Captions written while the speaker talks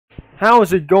How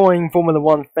is it going, Formula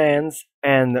 1 fans?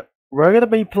 And we're gonna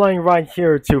be playing right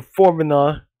here to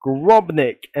Formula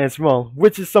Grobnik as well,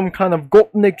 which is some kind of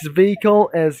Gropnik's vehicle,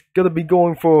 is gonna be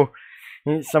going for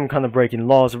some kind of breaking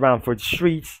laws around for the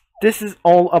streets. This is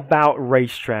all about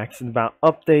racetracks and about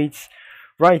updates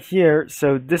right here.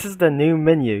 So this is the new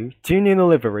menu, 2 new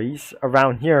liveries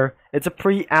around here. It's a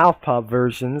pre-alpha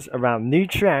versions around new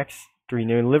tracks, 3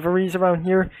 new liveries around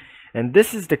here, and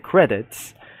this is the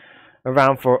credits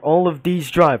around for all of these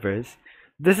drivers.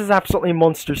 This is absolutely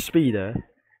monster speeder.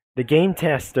 The game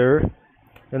tester,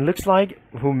 it looks like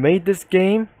who made this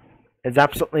game is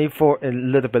absolutely for a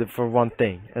little bit for one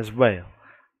thing as well.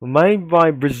 Made by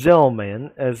Brazil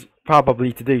man as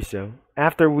probably to do so.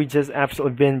 After we just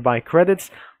absolutely been by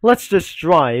credits, let's just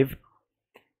drive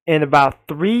in about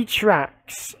 3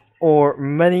 tracks or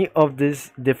many of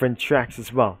these different tracks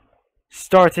as well.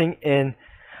 Starting in,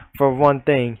 for one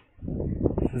thing,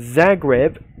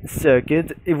 Zagreb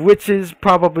circuit, which is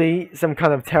probably some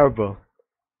kind of terrible.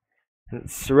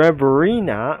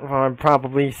 Srebrena, or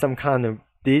probably some kind of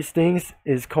these things,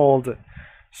 is called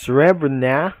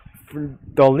Srebrena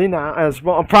Dolina as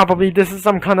well. Probably this is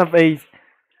some kind of a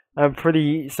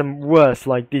pretty some worse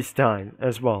like this time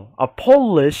as well. A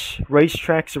Polish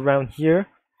racetracks around here.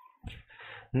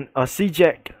 A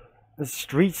Czech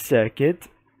street circuit.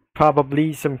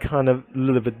 Probably some kind of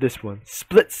little bit this one.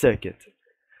 Split circuit.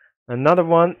 Another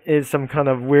one is some kind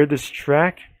of weirdest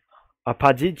track. A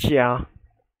Pajicia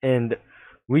and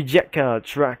Rijeka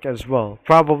track as well.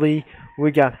 Probably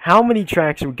we got how many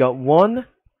tracks? We got 1,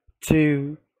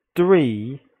 2,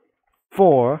 3,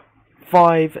 4,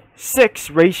 5, 6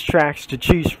 racetracks to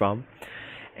choose from.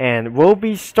 And we'll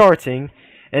be starting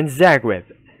in Zagreb.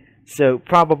 So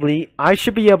probably I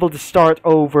should be able to start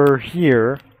over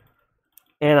here.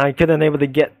 And I couldn't able to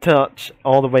get touch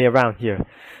all the way around here.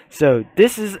 So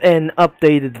this is an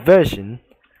updated version.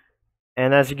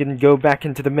 And as you can go back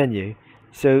into the menu.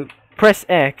 So press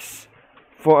X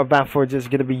for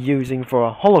just gonna be using for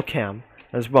a holocam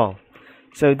as well.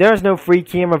 So there's no free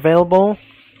cam available.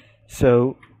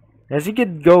 So as you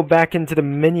can go back into the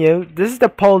menu, this is the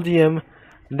podium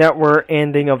that we're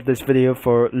ending of this video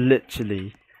for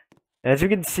literally. As you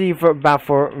can see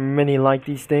for many like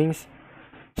these things.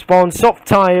 Spawn soft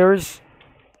tires,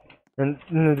 and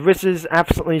which is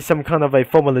absolutely some kind of a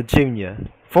Formula Junior.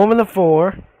 Formula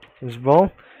 4 as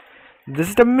well. This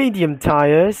is the medium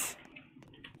tires,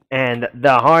 and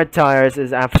the hard tires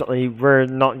is absolutely we're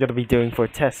not going to be doing for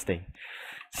testing.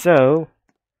 So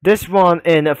this one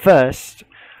in first,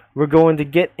 we're going to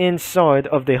get inside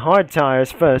of the hard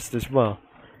tires first as well.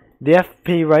 The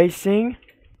FP Racing,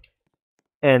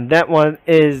 and that one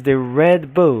is the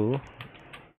Red Bull.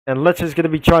 And let's just gonna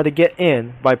be trying to get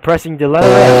in by pressing the letter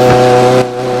F.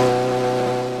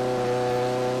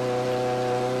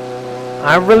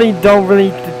 I really don't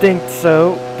think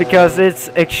so because it's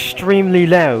extremely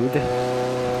loud.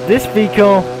 This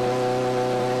vehicle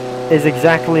is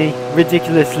exactly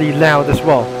ridiculously loud as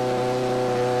well.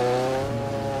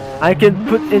 I can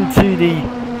put into the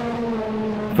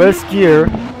first gear.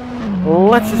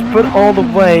 Let's just put all the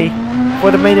way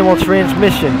for the manual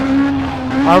transmission.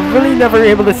 I'm really never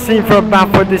able to see for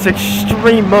this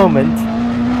extreme moment.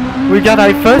 We got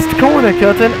a first corner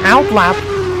cut and outlap.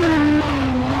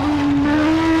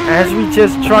 As we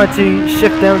just try to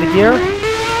shift down the gear.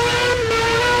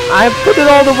 I put it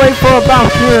all the way for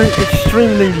about here,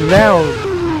 extremely loud.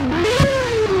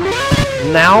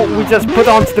 Now we just put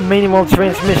onto the manual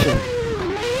transmission.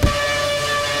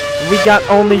 We got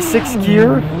only 6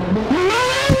 gear.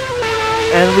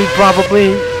 And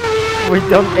we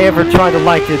don't ever try to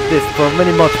like this for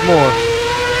many much more.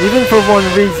 Even for one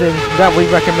reason that we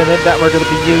recommended that we're going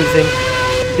to be using.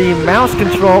 The mouse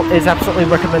control is absolutely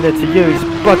recommended to use,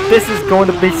 but this is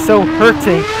going to be so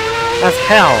hurting as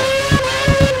hell.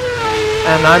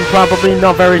 And I'm probably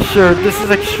not very sure this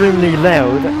is extremely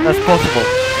loud as possible.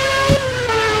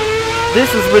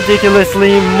 This is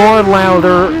ridiculously more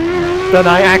louder than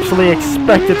I actually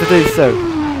expected to do so.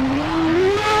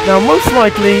 Now most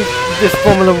likely this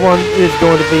Formula 1 is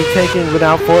going to be taken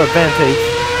without for advantage.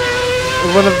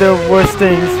 One of the worst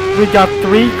things, we got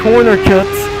 3 corner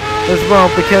cuts as well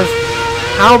because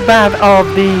how bad are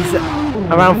these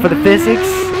around for the physics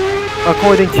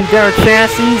according to their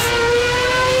chassis?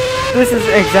 This is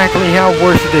exactly how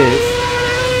worse it is.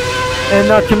 And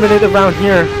not committed around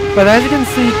here. But as you can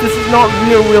see, this is not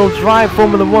rear-wheel drive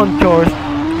Formula 1 cars.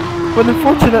 But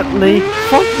unfortunately,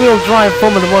 front-wheel drive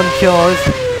Formula 1 cars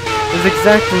is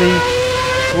exactly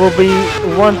will be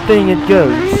one thing it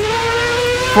goes.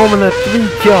 Formula 3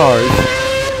 cars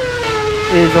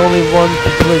is only one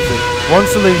conclusion, one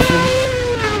solution,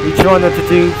 We try not to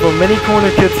do for many corner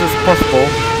kits as possible.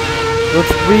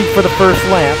 Let's read for the first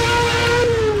lap.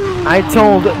 I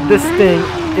told this thing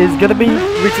is gonna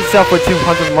reach itself with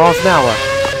 200 miles an hour.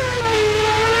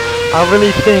 I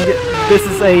really think this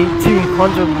is a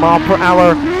 200 mile per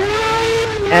hour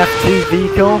F2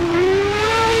 vehicle.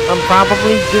 And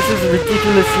probably this is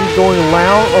ridiculously going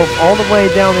loud all the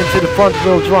way down into the front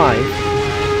wheel drive.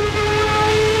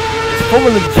 It's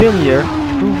Formula Junior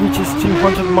who reaches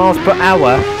 200 miles per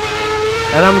hour.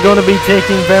 And I'm gonna be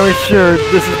taking very sure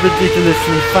this is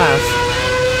ridiculously fast.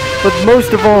 But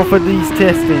most of all for these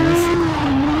testings,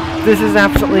 this is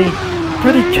absolutely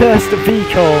pretty cursed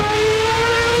vehicle.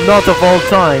 Not of all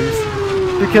times,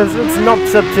 because it's not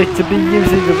subject to be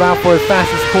using the route for its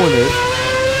fastest corners,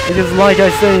 because like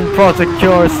I say in Project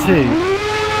Cars 2,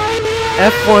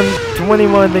 F1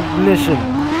 21 ignition.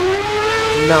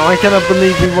 Now I cannot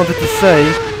believe we wanted to say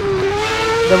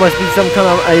there must be some kind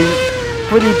of a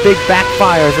pretty big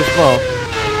backfires as well.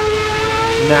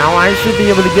 Now I should be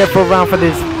able to get for around for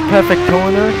this perfect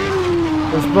corner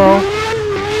as well.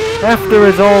 After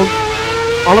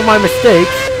all of my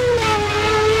mistakes,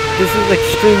 this is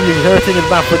extremely hurting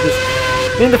about for this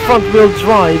in the front wheel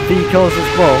drive vehicles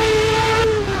as well.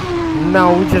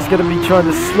 Now we're just gonna be trying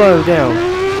to slow down.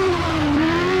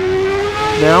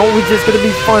 Now we're just gonna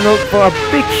be final for a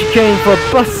big chicane for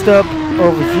a bus stop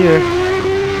over here.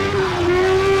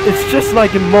 It's just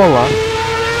like in Mola,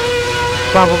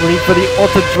 probably for the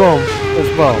Autodrome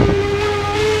as well.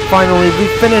 Finally, we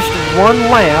finished one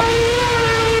lap,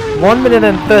 1 minute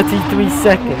and 33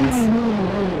 seconds.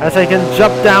 As I can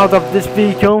jump out of this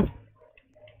vehicle,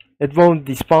 it won't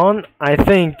despawn. I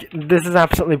think this is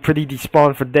absolutely pretty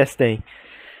despawn for this day.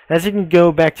 As you can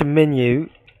go back to menu,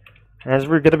 as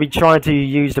we're going to be trying to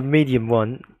use the medium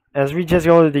one, as we just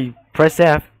already press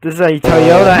F, this is a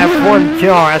Toyota F1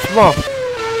 car as well.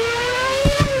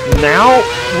 Now,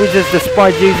 we just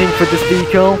despite using for this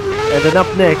vehicle, and then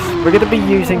up next, we're going to be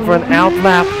using for an out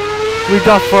lap, we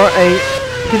got for a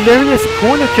hilarious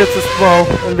corner kits as well,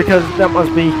 and because that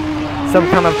must be some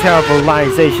kind of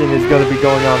terribilization is going to be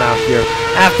going on out here.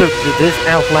 After this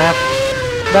out lap,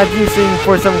 that using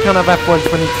for some kind of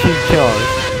F122 cars.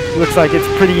 Looks like it's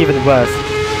pretty even worse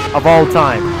of all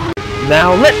time.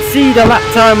 Now let's see the lap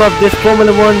time of this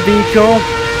Formula 1 vehicle.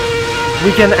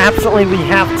 We can absolutely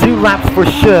have 2 laps for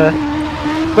sure.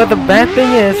 But the bad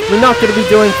thing is, we're not going to be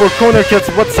doing for corner kits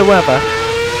whatsoever.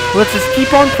 Let's just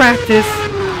keep on practice.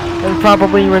 And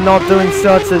probably we're not doing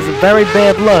such as very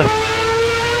bad luck.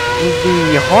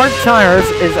 The hard tires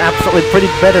is absolutely pretty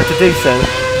better to do so.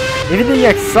 Even the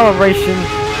acceleration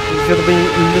is going to be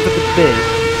a little bit big.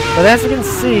 But as you can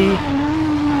see,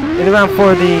 in around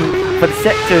for the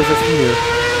sectors as here,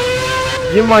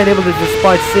 you might be able to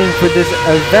despite seeing for this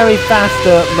a very fast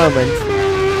moment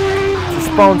to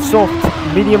spawn soft,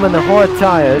 medium and the hard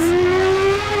tires.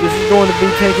 This is going to be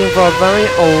taking for a very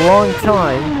long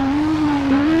time.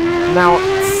 Now,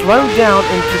 slow down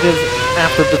into this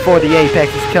before the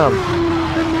apex has come.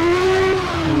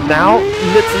 Now,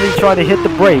 literally try to hit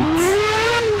the brakes.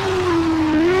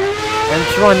 And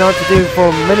try not to do for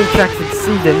many track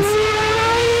exceedance,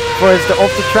 for it's the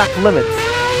off-the-track limits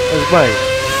as well.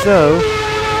 So,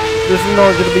 this is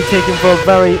not going to be taken for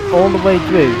all the way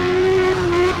through.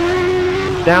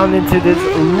 Down into this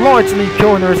largely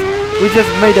corners, we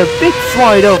just made a big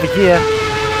slide over here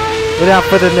without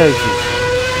further notice.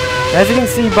 As you can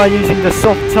see by using the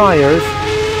soft tires,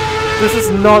 this is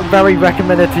not very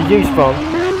recommended to use from.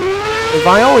 If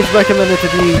I always recommended to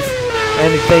use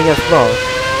anything as well,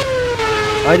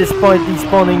 I despite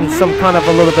despawning some kind of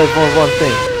a little bit for one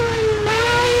thing.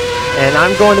 And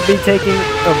I'm going to be taking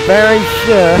a very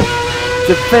sure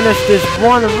to finish this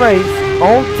one race,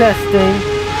 all testing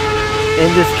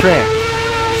in this track.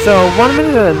 So 1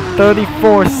 minute and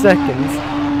 34 seconds.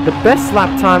 The best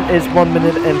lap time is 1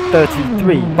 minute and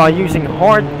 33 by using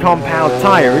hard compound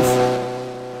tires.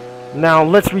 Now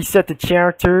let's reset the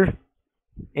character,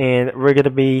 and we're going to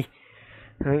be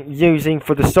using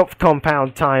for the soft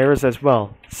compound tires as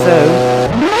well. So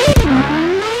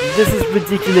this is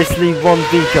ridiculously one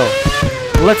vehicle.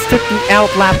 Let's take the out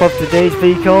lap of today's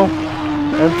vehicle,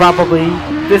 and probably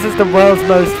this is the world's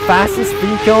most fastest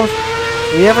vehicles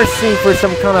we ever seen for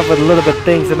some kind of a little bit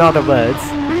things, in other words.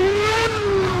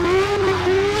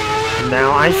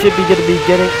 Now I should be going to be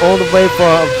getting all the way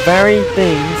for very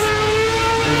things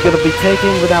I'm going to be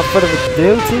taking without further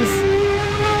ado.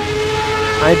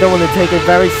 I don't want to take it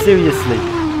very seriously.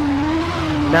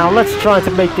 Now let's try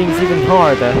to make things even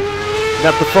harder.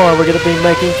 Now before we're going to be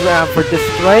making throughout for this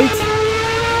straight,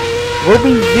 we'll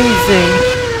be using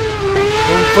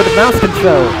for the mouse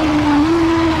control.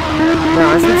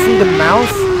 Now as you can see, the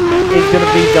mouse is going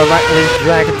to be directly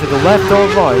dragged to the left or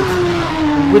right,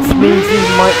 which means you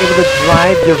might be able to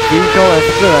drive your vehicle as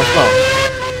good as well.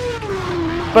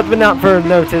 But not for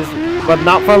notice, but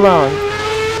not for long.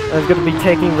 It's going to be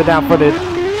taking without further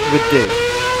ado.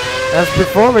 As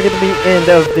before, we're going to be end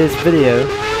of this video.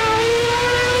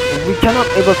 We cannot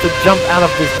able to jump out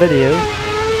of this video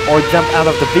or jump out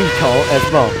of the vehicle as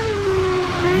well.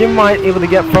 You might able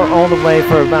to get for all the way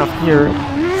for about here.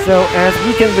 So as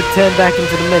we can return back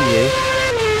into the menu,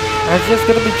 I'm just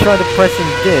going to be trying to pressing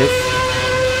this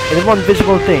in one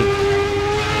visual thing.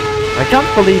 I can't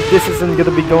believe this isn't going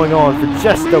to be going on for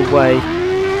just a way.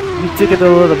 We took it a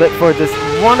little bit for this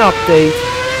one update.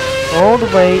 All the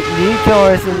way, new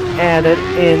cars and added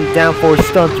in downforce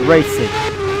stunt racing.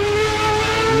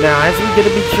 Now, as we're going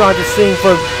to be trying to sing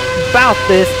for about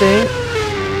this thing.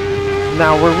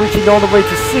 Now, we're reaching all the way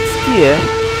to 6th gear.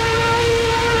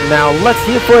 Now, let's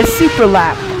hear for a super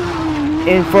lap.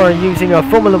 And for using a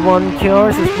Formula 1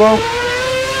 cars as well.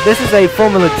 This is a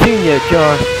Formula Junior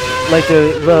car, like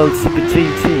the World Super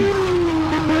GT.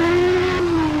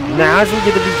 Now, as we're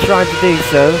going to be trying to do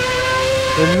so,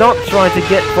 we're not trying to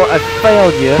get for a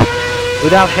failure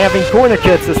without having corner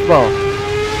cuts as well.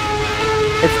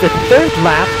 It's the 3rd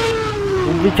lap,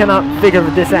 and we cannot figure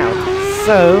this out.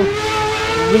 So,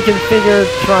 we can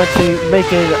try to make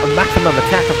a maximum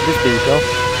attack of this vehicle.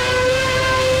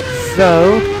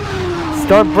 So,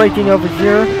 start braking over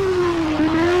here.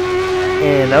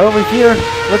 And over here,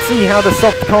 let's see how the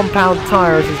soft compound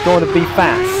tires is going to be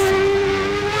fast.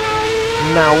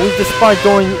 Now, we despite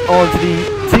going on to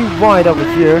the too wide over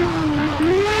here.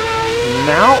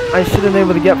 Now, I should have been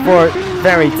able to get for it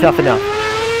very tough enough.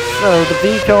 So, the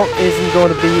vehicle isn't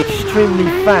going to be extremely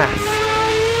fast.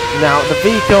 Now, the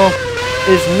vehicle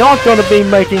is not going to be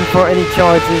making for any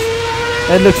charges.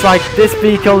 It looks like this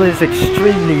vehicle is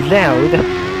extremely loud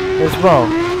as well.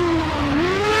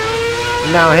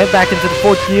 Now, head back into the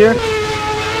 4th gear,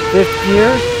 5th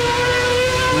gear.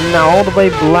 Now all the way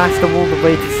blast all the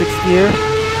way to 6th gear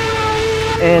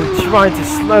and trying to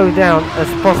slow down as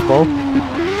possible.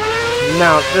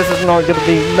 Now this is not going to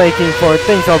be making for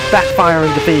things are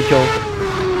backfiring the vehicle.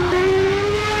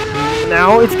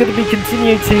 Now it's going to be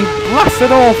continuing to blast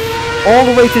it off all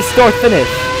the way to start finish.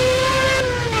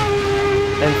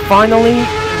 And finally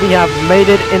we have made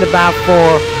it in about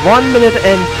for 1 minute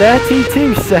and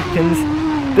 32 seconds.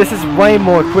 This is way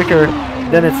more quicker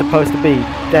than it's supposed to be,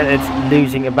 then it's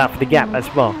losing about for the gap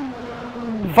as well.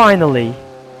 Finally,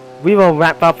 we will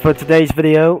wrap up for today's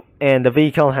video, and the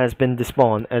vehicle has been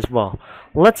despawned as well.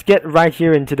 Let's get right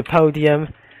here into the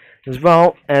podium, as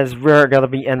well as we're gonna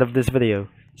be end of this video.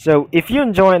 So if you're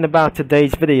enjoying about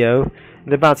today's video,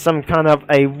 and about some kind of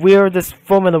a weirdest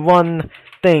Formula 1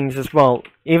 things as well,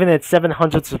 even at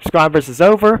 700 subscribers is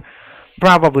over,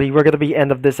 probably we're gonna be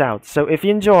end of this out. So if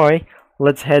you enjoy,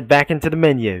 let's head back into the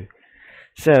menu.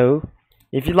 So,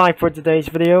 if you like for today's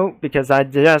video, because I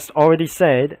just already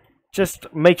said, just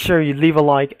make sure you leave a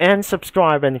like and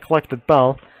subscribe and click the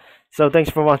bell. So thanks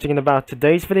for watching about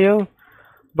today's video.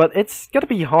 But it's gonna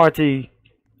be hard to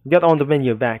get on the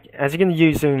menu back, as you're gonna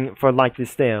use for like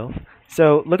this style.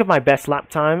 So look at my best lap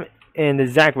time in the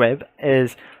Zagreb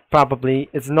is probably,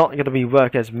 it's not gonna be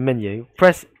work as menu.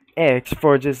 Press X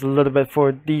for just a little bit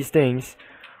for these things.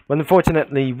 But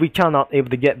unfortunately, we cannot able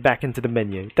to get back into the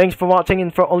menu. Thanks for watching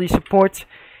and for all your support.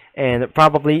 And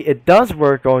probably it does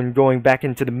work on going back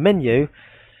into the menu.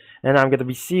 And I'm going to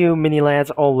be see you mini lads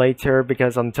all later.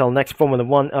 Because until next Formula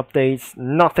 1 updates,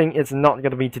 nothing is not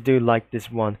going to be to do like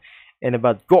this one. And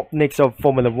about Gropniks of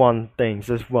Formula 1 things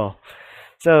as well.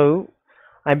 So,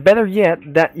 I'm better yet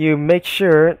that you make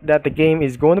sure that the game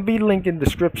is going to be linked in the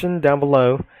description down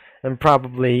below. And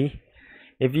probably,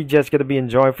 if you're just going to be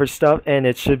enjoying for stuff, and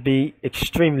it should be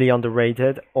extremely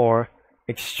underrated or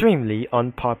extremely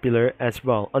unpopular as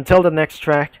well. Until the next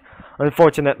track,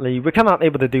 unfortunately, we cannot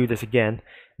able to do this again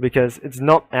because it's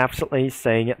not absolutely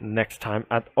saying it next time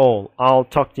at all. I'll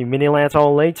talk to you mini lads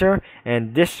all later,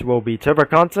 and this will be Turbo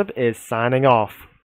Concept is signing off.